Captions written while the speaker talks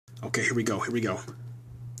Okay, here we go. Here we go.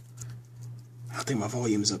 I think my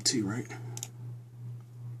volume is up too, right?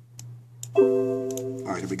 All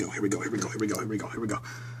right, here we go. Here we go. Here we go. Here we go. Here we go. Here we go.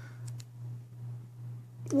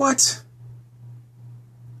 What?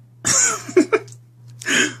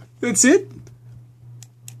 That's it?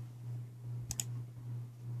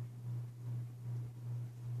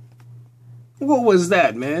 What was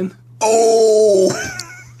that, man? Oh!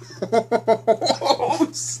 Oh,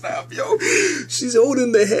 snap, yo. She's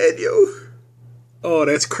holding the head, yo. Oh,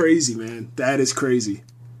 that's crazy, man. That is crazy.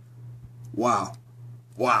 Wow.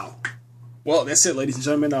 Wow. Well, that's it, ladies and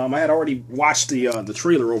gentlemen. I had already watched the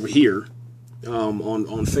trailer over here on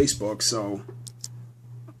Facebook, so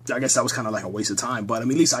I guess that was kind of like a waste of time. But I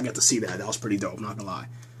mean, at least I got to see that. That was pretty dope. Not gonna lie.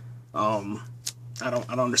 I don't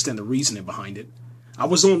understand the reasoning behind it. I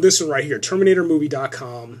was on this one right here,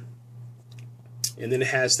 TerminatorMovie.com, and then it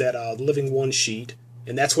has that Living One sheet,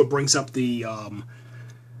 and that's what brings up the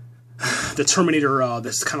Terminator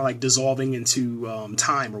that's kind of like dissolving into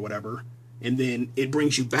time or whatever. And then it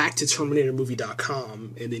brings you back to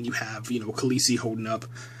TerminatorMovie.com, and then you have, you know, Khaleesi holding up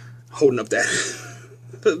that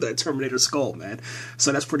that Terminator skull, man.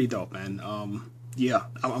 So that's pretty dope, man. Yeah,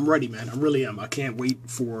 I'm ready, man. I really am. I can't wait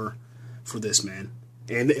for this, man.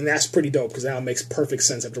 And that's pretty dope, because now it makes perfect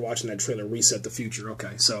sense after watching that trailer, Reset the Future.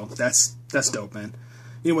 Okay, so that's dope, man.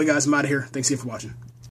 Anyway, guys, I'm out of here. Thanks again for watching.